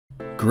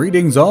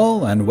Greetings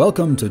all, and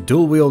welcome to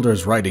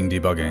Dual-Wielder's Writing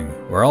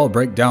Debugging, where I'll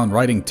break down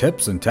writing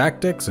tips and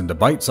tactics into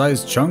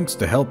bite-sized chunks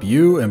to help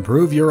you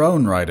improve your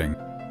own writing.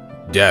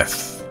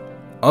 Death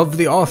of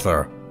the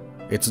author.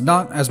 It's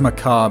not as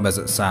macabre as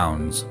it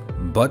sounds,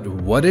 but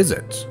what is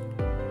it?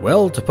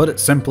 Well, to put it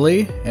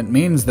simply, it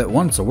means that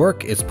once a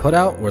work is put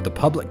out where the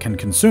public can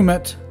consume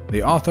it,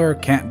 the author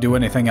can't do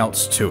anything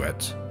else to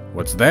it.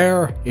 What's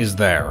there is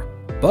there.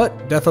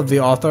 But death of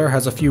the author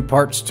has a few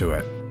parts to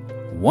it.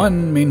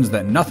 One means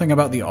that nothing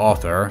about the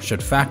author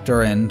should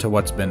factor into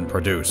what's been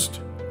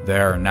produced.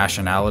 Their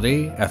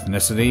nationality,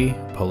 ethnicity,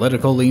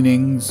 political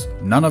leanings,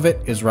 none of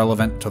it is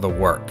relevant to the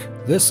work.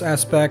 This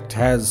aspect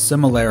has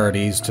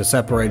similarities to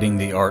separating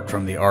the art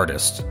from the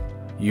artist.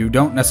 You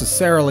don't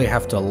necessarily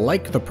have to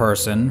like the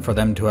person for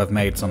them to have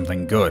made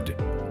something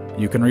good.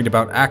 You can read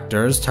about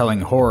actors telling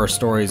horror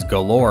stories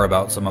galore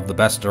about some of the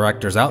best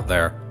directors out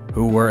there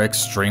who were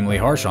extremely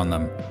harsh on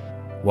them.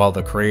 While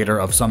the creator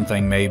of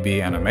something may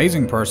be an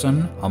amazing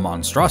person, a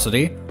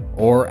monstrosity,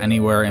 or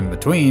anywhere in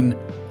between,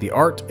 the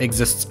art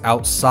exists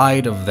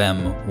outside of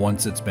them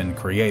once it's been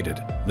created.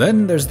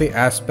 Then there's the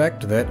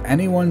aspect that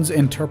anyone's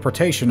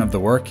interpretation of the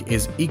work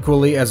is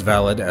equally as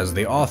valid as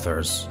the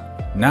author's.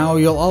 Now,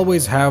 you'll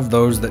always have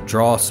those that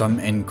draw some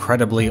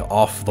incredibly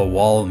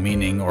off-the-wall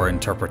meaning or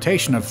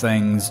interpretation of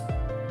things,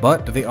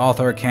 but the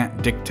author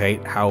can't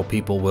dictate how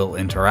people will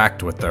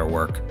interact with their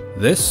work.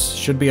 This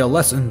should be a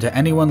lesson to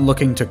anyone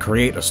looking to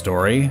create a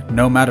story,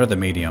 no matter the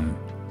medium.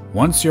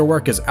 Once your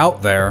work is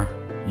out there,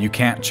 you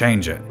can't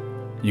change it.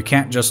 You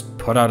can't just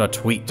put out a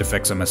tweet to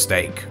fix a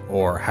mistake,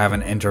 or have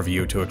an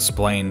interview to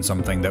explain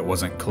something that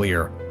wasn't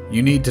clear.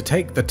 You need to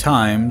take the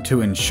time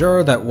to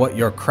ensure that what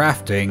you're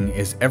crafting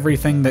is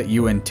everything that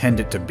you intend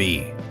it to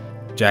be.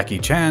 Jackie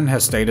Chan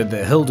has stated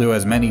that he'll do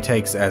as many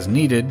takes as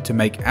needed to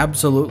make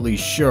absolutely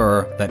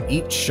sure that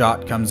each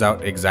shot comes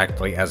out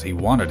exactly as he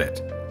wanted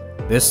it.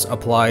 This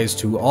applies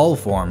to all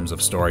forms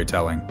of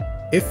storytelling.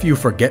 If you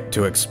forget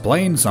to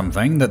explain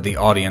something that the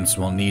audience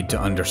will need to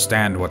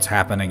understand what's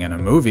happening in a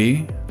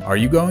movie, are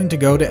you going to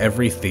go to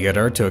every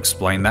theater to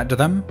explain that to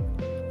them?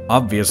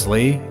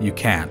 Obviously, you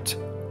can't.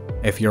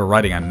 If you're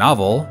writing a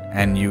novel,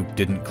 and you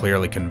didn't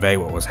clearly convey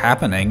what was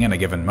happening in a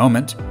given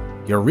moment,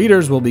 your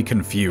readers will be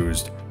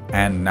confused,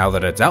 and now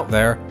that it's out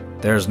there,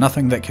 there's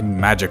nothing that can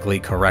magically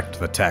correct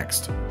the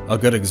text. A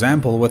good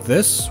example with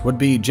this would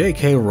be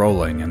J.K.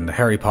 Rowling in the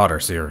Harry Potter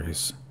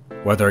series.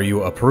 Whether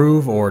you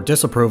approve or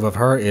disapprove of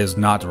her is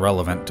not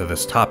relevant to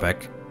this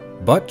topic,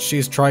 but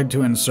she's tried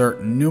to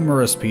insert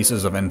numerous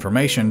pieces of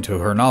information to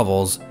her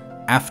novels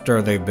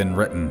after they've been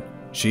written.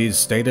 She's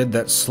stated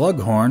that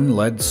Slughorn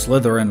led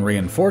Slytherin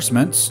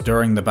reinforcements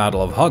during the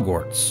Battle of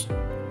Hogwarts,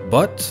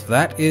 but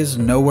that is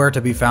nowhere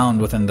to be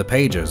found within the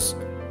pages.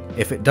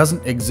 If it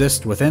doesn't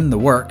exist within the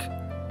work,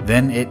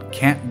 then it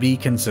can't be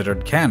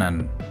considered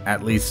canon,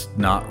 at least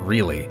not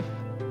really.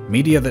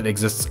 Media that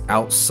exists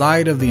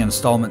outside of the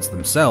installments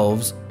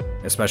themselves,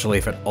 especially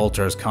if it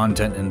alters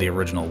content in the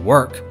original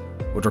work,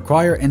 would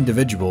require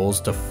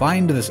individuals to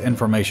find this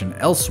information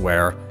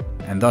elsewhere,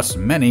 and thus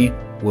many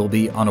will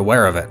be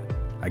unaware of it.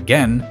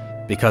 Again,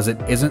 because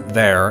it isn't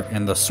there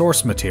in the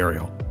source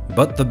material.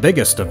 But the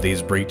biggest of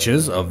these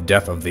breaches of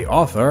death of the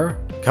author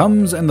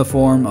comes in the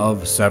form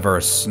of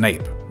Severus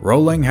Snape.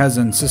 Rowling has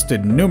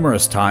insisted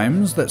numerous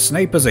times that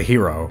Snape is a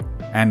hero,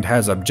 and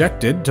has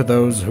objected to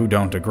those who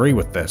don't agree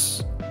with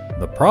this.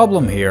 The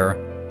problem here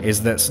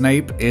is that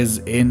Snape is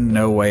in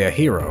no way a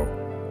hero.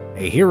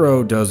 A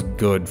hero does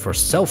good for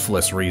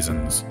selfless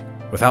reasons,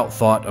 without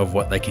thought of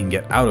what they can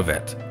get out of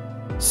it.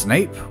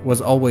 Snape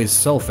was always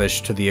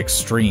selfish to the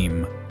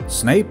extreme.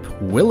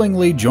 Snape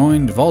willingly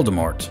joined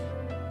Voldemort.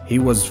 He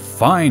was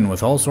fine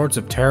with all sorts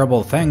of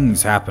terrible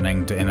things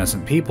happening to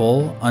innocent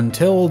people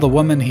until the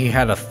woman he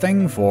had a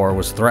thing for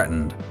was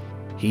threatened.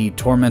 He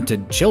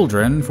tormented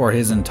children for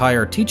his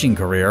entire teaching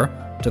career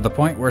to the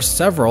point where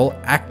several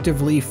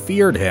actively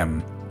feared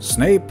him.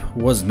 Snape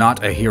was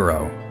not a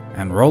hero,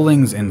 and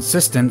Rowling's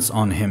insistence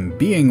on him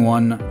being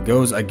one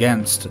goes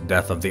against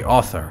death of the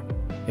author.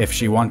 If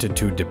she wanted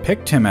to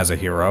depict him as a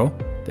hero,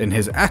 then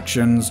his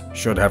actions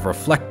should have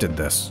reflected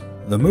this.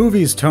 The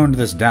movies toned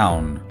this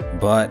down,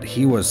 but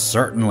he was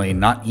certainly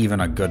not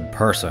even a good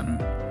person.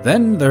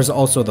 Then there's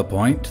also the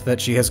point that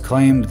she has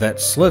claimed that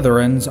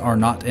Slytherins are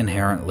not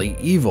inherently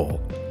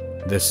evil.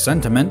 This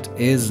sentiment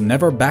is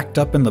never backed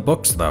up in the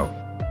books, though.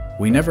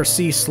 We never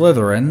see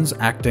Slytherins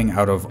acting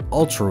out of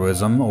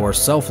altruism or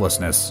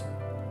selflessness.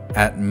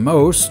 At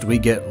most, we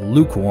get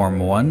lukewarm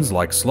ones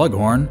like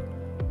Slughorn,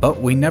 but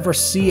we never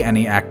see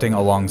any acting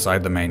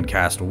alongside the main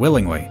cast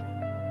willingly.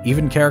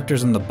 Even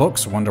characters in the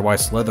books wonder why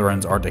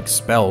Slytherins aren't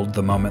expelled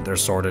the moment they're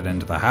sorted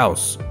into the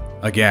house.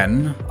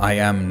 Again, I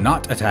am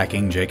not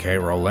attacking J.K.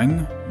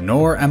 Rowling,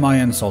 nor am I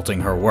insulting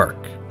her work.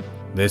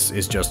 This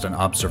is just an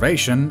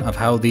observation of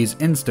how these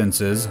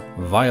instances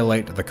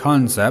violate the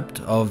concept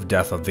of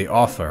death of the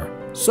author.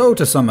 So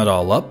to sum it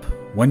all up,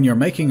 when you're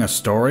making a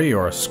story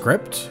or a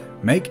script,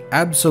 make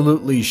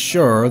absolutely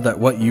sure that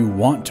what you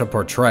want to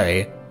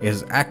portray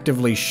is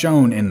actively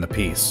shown in the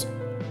piece,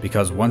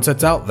 because once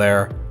it's out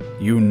there,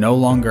 you no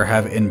longer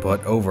have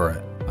input over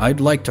it. I'd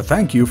like to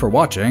thank you for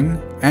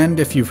watching, and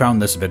if you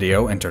found this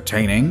video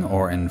entertaining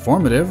or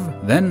informative,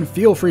 then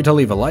feel free to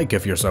leave a like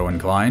if you're so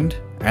inclined,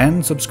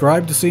 and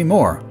subscribe to see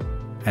more.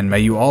 And may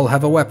you all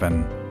have a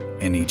weapon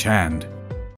in each hand.